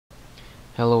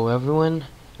Hello everyone,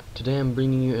 today I'm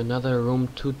bringing you another Rome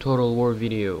 2 Total War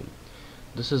video.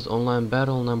 This is online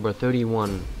battle number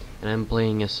 31 and I'm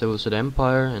playing as Seleucid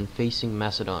Empire and facing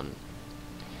Macedon.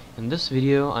 In this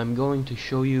video I'm going to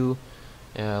show you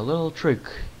a little trick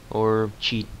or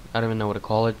cheat, I don't even know what to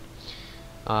call it.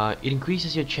 It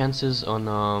increases your chances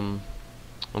on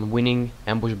winning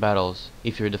ambush battles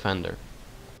if you're a defender.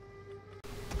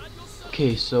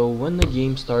 Okay, so when the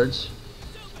game starts,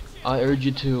 I urge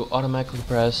you to automatically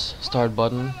press start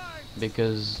button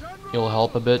because it'll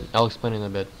help a bit. I'll explain in a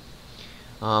bit.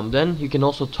 Then you can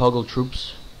also toggle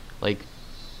troops, like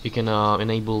you can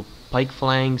enable pike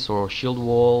flanks or shield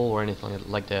wall or anything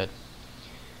like that.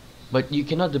 But you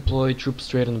cannot deploy troops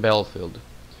straight on the battlefield.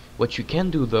 What you can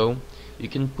do though, you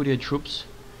can put your troops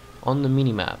on the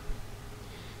minimap.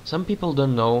 Some people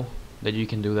don't know that you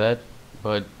can do that,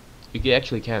 but you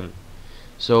actually can.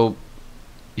 So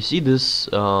you see this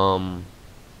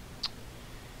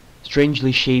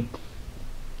strangely shaped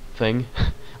thing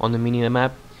on the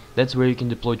minimap? That's where you can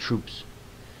deploy troops.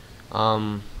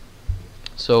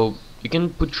 So you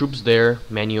can put troops there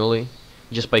manually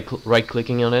just by right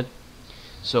clicking on it.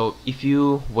 So if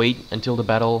you wait until the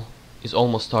battle is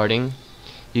almost starting,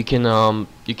 you can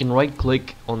right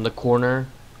click on the corner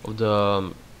of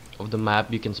the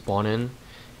map you can spawn in,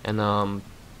 and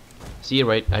see,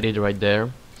 right, I did it right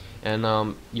there.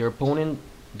 And your opponent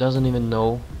doesn't even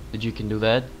know that you can do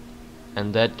that,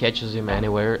 and that catches him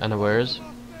unawares.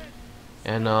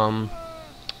 And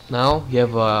now you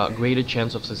have a greater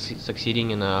chance of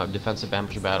succeeding in defensive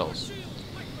ambush battles.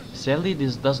 Sadly,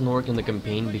 this doesn't work in the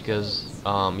campaign because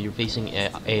you're facing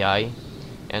AI,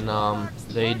 and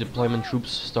their deployment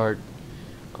troops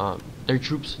their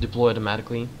troops deploy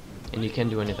automatically, and you can't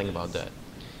do anything about that.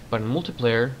 But in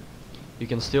multiplayer, you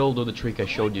can still do the trick I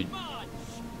showed you.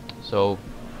 So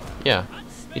yeah,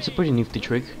 it's a pretty nifty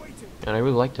trick, and I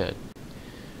really like that.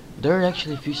 There are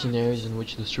actually a few scenarios in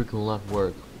which this trick will not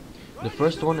work. The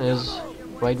first one is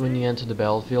right when you enter the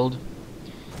battlefield,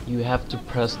 you have to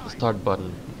press the start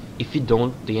button. If you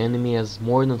don't, the enemy has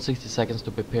more than 60 seconds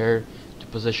to prepare to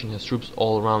position his troops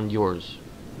all around yours.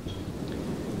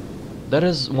 That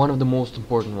is one of the most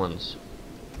important ones.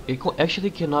 It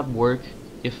actually cannot work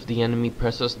if the enemy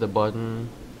presses the button,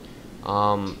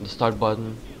 the start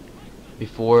button,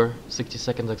 before 60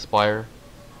 seconds expire.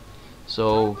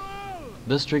 So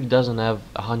this trick doesn't have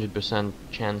 100%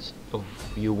 chance of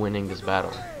you winning this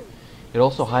battle. It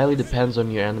also highly depends on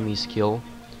your enemy's skill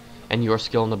and your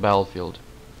skill on the battlefield.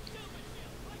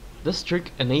 This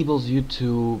trick enables you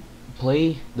to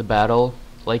play the battle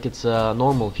like it's a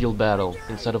normal field battle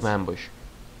instead of ambush.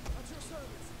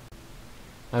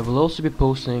 I will also be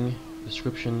posting a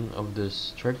description of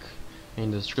this trick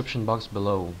in the description box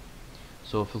below,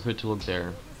 so feel free to look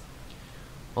there.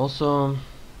 Also,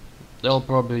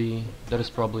 that is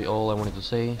probably all I wanted to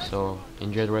say, so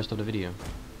enjoy the rest of the video.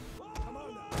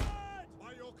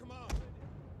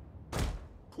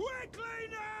 Quickly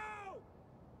now!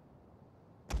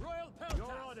 Royal Peltas.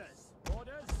 Your orders.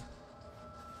 Orders.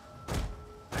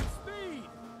 At speed.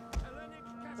 Hellenic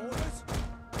orders.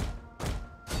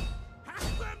 Hack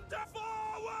them to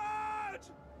forward!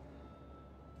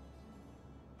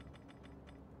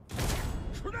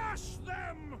 Crush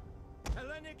them!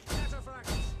 Hellenic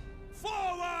cataphracts.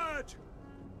 Forward!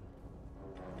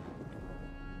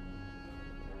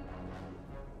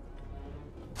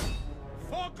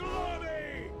 For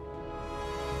glory!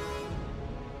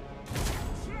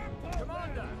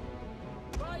 Commander,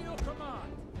 by your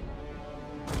command.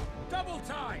 Double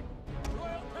time!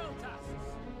 Royal Peltas.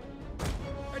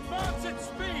 Advance at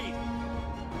speed!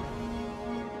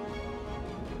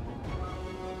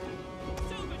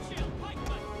 Silver shield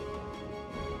pikemen!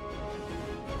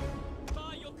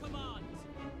 By your command.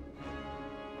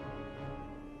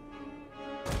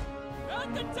 At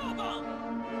the double!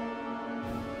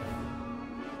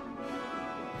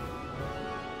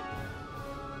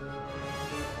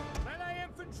 Melee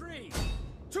infantry!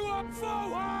 To up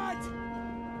forward!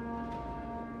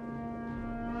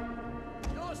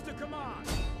 Yours to command.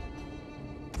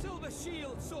 Silver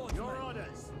shield sword. Your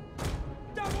orders.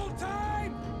 Double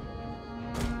time!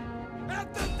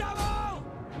 At the double!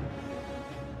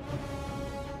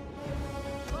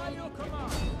 By your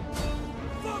command.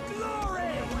 For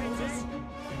glory! Waiting.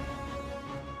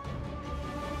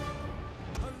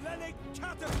 Hellenic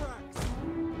cataphracts!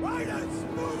 Riders,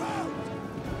 move out!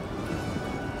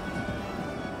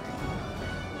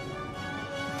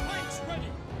 Pikes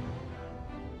ready!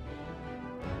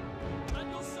 At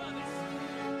your service!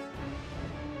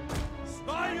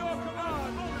 By your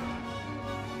command!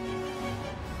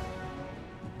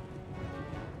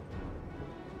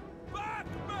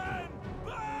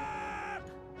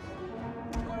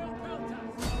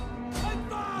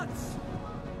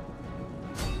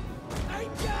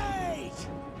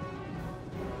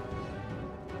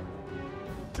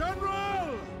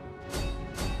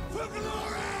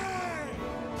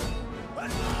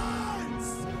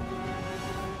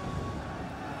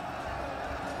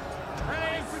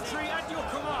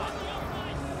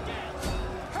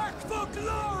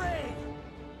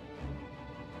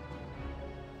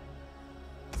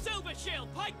 Silver shield,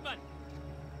 pikeman!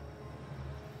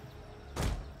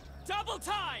 Double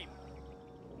time!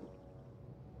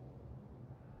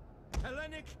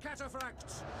 Hellenic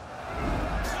cataphracts!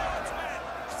 Swordsmen!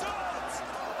 Swords!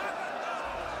 Up and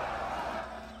down!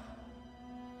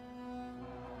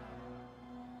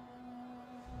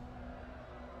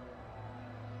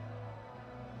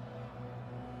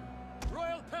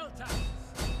 Royal peltas!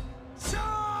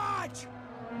 Charge!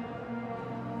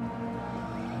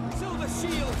 Silver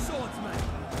shield, swordsman!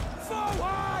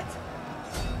 Forward!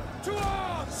 To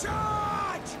arms!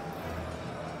 Charge!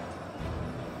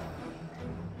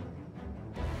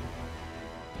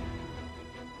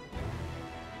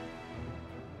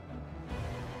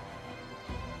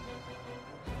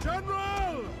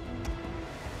 General!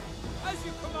 As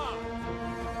you command!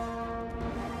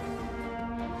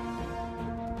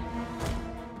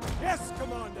 Yes,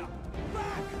 Commander!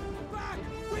 Back! Back!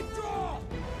 Withdraw!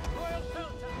 Royal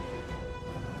peltas!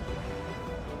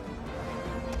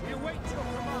 We await your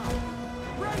command!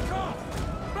 Break off!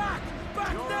 Back!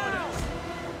 Back Your now! orders.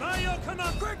 By your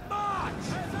command! Quick march!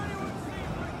 Has anyone seen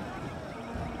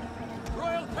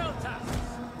Royal peltas!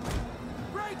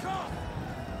 Break off!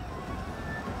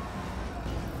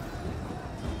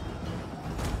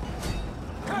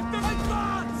 Captain,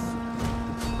 advance!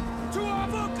 To our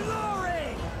for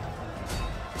glory!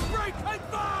 Break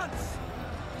advance!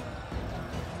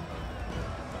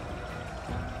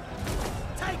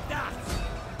 Take that!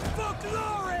 For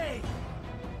glory!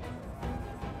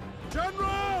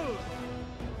 General!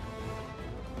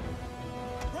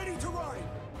 Ready to ride!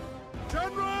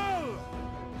 General!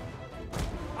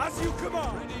 As you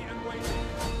command! Ready and waiting.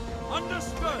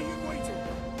 Understood! Ready and waiting!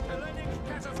 Hellenic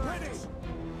cataphracts!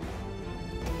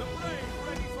 The brave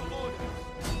ready for orders!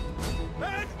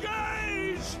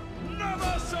 Engage!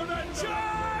 Never surrender!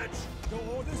 Charge! Your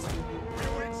orders? We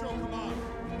await your command.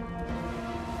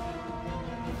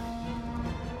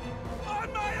 On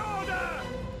my order!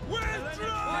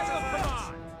 Withdraw!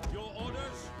 Command! Your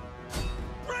orders?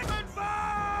 Bring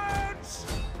advance!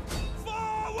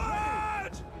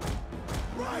 Forward!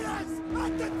 Riders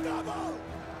at the double!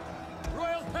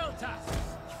 Royal peltas!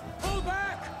 Pull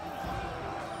back!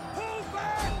 Pull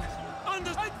back!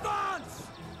 Under advance!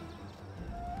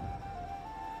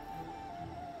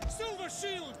 Silver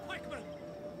shield, pikemen!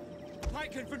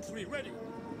 Pike infantry ready!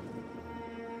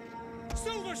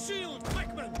 Silver shield,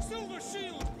 pikemen! Silver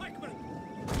shield, pikemen!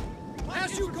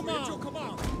 As you command! At your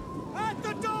command! At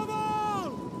the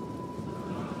double!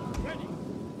 Ready!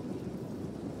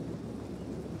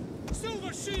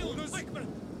 Silver shield, pikemen!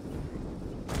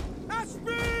 At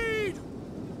speed!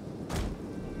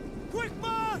 Quick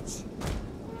march!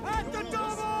 At the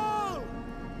double!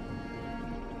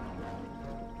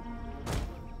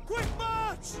 Quick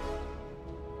march!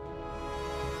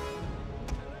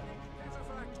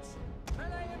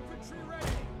 Melee infantry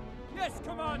ready! Yes,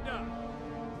 Commander!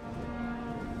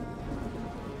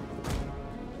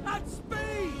 At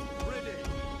speed! Ready!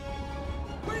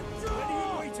 Withdraw! Ready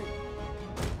and waiting!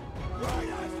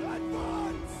 Riders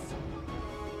advance!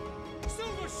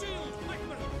 Silver shield,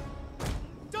 pikemen!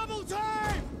 Double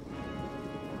time!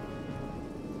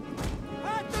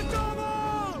 At the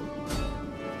double!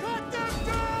 Cut them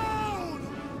down!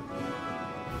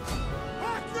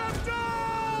 Hack them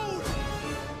down!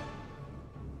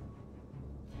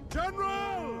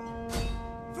 General!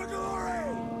 For glory!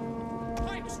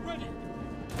 Pikes ready!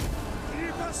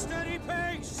 Keep a steady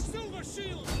pace! Silver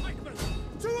shield, pikemen!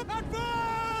 To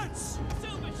advance!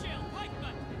 Silver shield,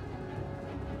 pikemen!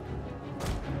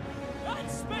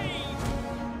 At speed!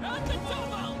 At the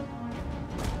double!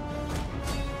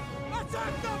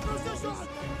 Attack the position!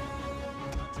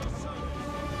 At your service!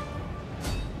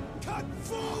 Cut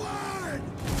forward!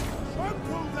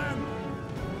 Trample them!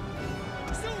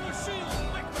 Silver shield,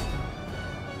 pikemen!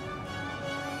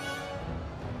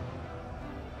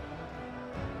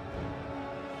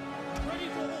 Ready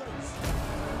for orders!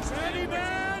 Steady,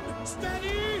 man!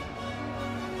 Steady!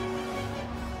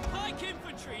 Pike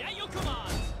infantry at your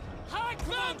command! Hack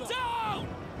them down!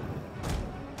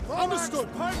 Understood,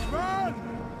 pikeman!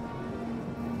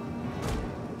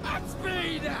 At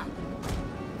speed!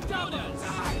 Doubles!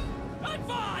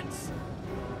 Advance!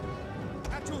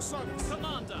 At your service.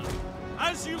 Commander!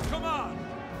 As you command!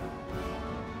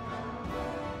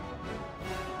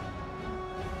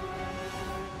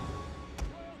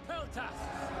 Peltas!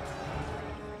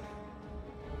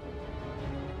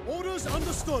 Orders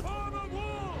understood. Forward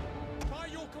wall! By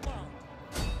your command!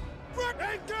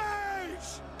 Engage!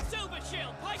 Silver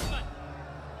shield, pikemen!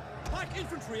 Pike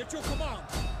infantry at your command!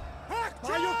 Hack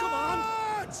By your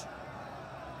command!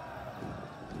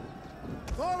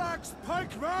 Thorax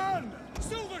pikeman!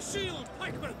 Silver shield,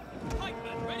 pikemen!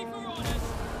 Pikemen, ready for orders!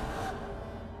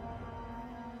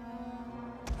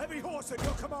 Heavy horse at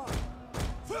your command!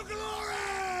 For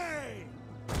glory!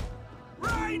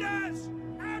 Riders,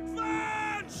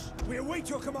 advance! We await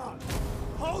your command!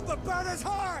 Hold the banners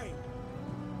high!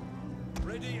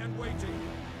 Ready and waiting.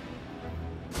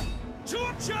 To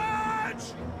charge!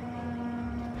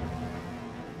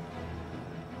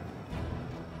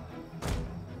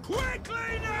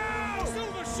 Quickly now!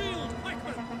 Silver shield,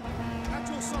 pikemen! At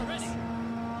your service! Ready!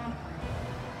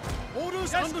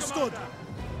 Orders Yes, understood! Commander.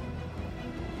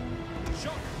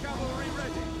 Shock cavalry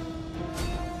ready!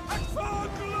 And for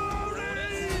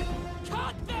glory!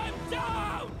 Cut them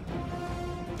down!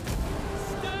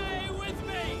 Stay with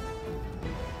me!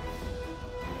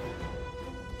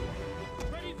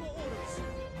 Ready for orders!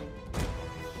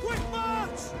 Quick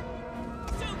march!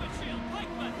 Silver shield,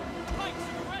 pikemen! Pikes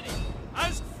are ready!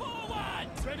 As forward!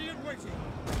 Ready and waiting!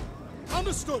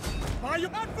 Understood! By your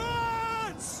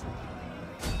advance!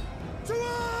 To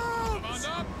arms!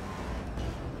 Commander!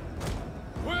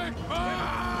 Quick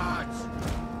march!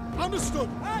 Understood!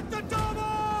 At the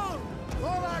double!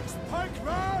 Thorax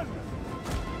pikeman!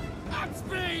 At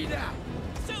speed!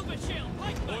 Silver shield,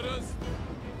 pikemen! Orders!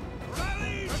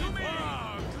 Rally to me!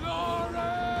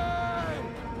 Glory!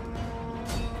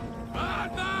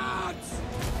 Advance!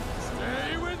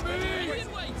 Stay with me! Ready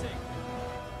and waiting!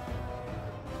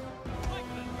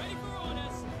 Pikemen, ready for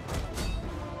orders!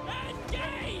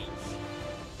 Engage!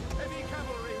 Heavy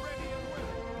cavalry ready and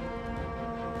willing!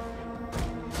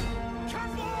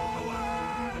 Come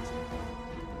forward!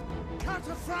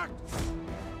 Cataphract!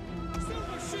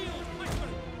 Silver shield,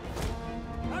 pikemen!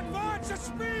 Advance at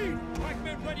speed!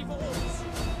 Pikemen ready for orders!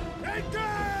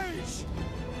 Engage!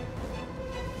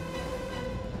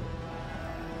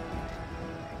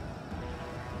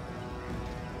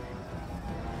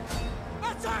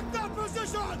 Attack that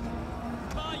position!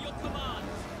 By your command!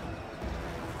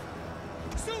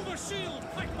 Silver shield,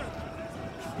 pikemen!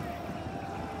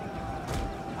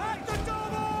 At the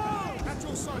double! At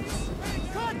your sights!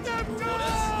 Cut them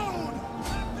down!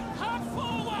 Hard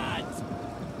forward!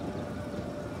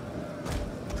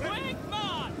 Quick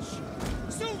march!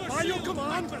 Silver By shield, your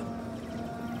command! pikemen!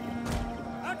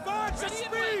 Advance at Ready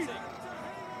and speed! waiting!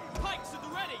 Pikes at the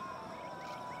ready!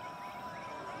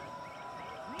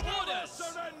 Orders!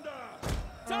 Surrender!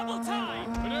 Double time!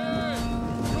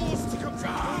 Yours to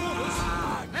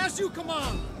command! As you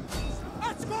command!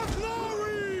 At my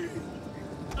glory!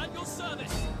 At your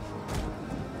service!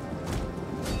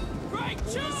 Break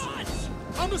charge!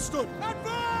 Understood!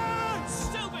 Advance!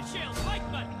 Silver shield,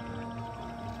 pikemen!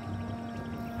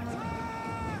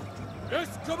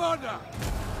 Yes, Commander!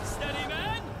 Steady,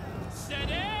 men!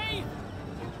 Steady!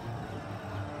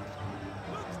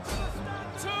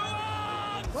 To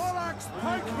arms! Thorax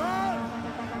pikeman!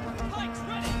 Pikes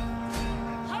ready!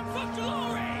 Hunt for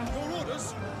glory! Your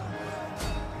orders?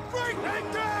 Break!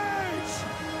 Engage!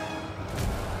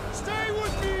 Stay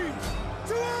with me!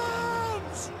 To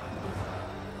arms!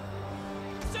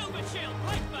 Silver shield,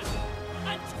 pikemen!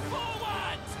 And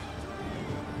forward!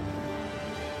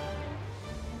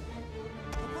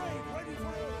 The brave ready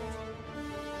for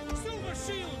orders! Silver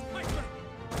shield, pikemen!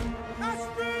 At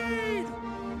speed!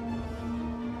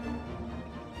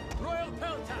 Royal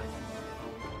peltas!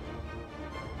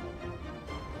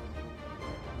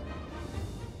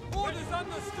 Orders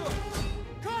understood!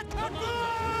 Cut!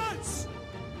 Advance!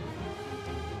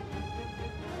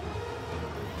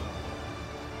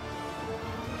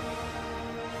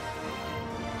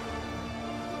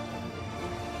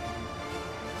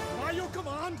 By your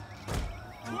command!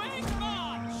 Quick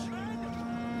march!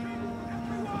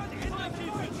 Everyone in Five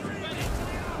infantry ready!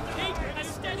 Keep a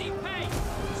steady pace!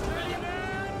 Steady,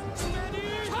 man!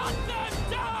 Steady! Cut them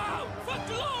down! For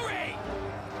glory!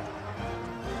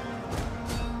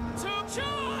 To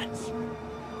charge!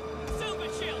 Silver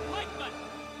shield, pikemen!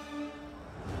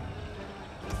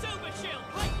 Silver shield,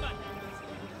 pikemen!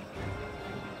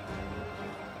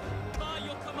 By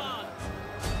your command!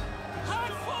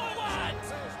 Hard forward!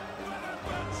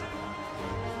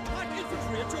 Light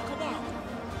infantry at your command!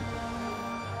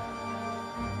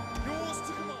 Yours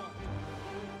to command!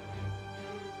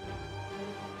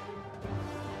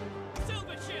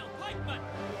 Silver shield, pikemen!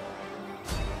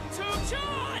 To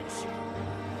charge!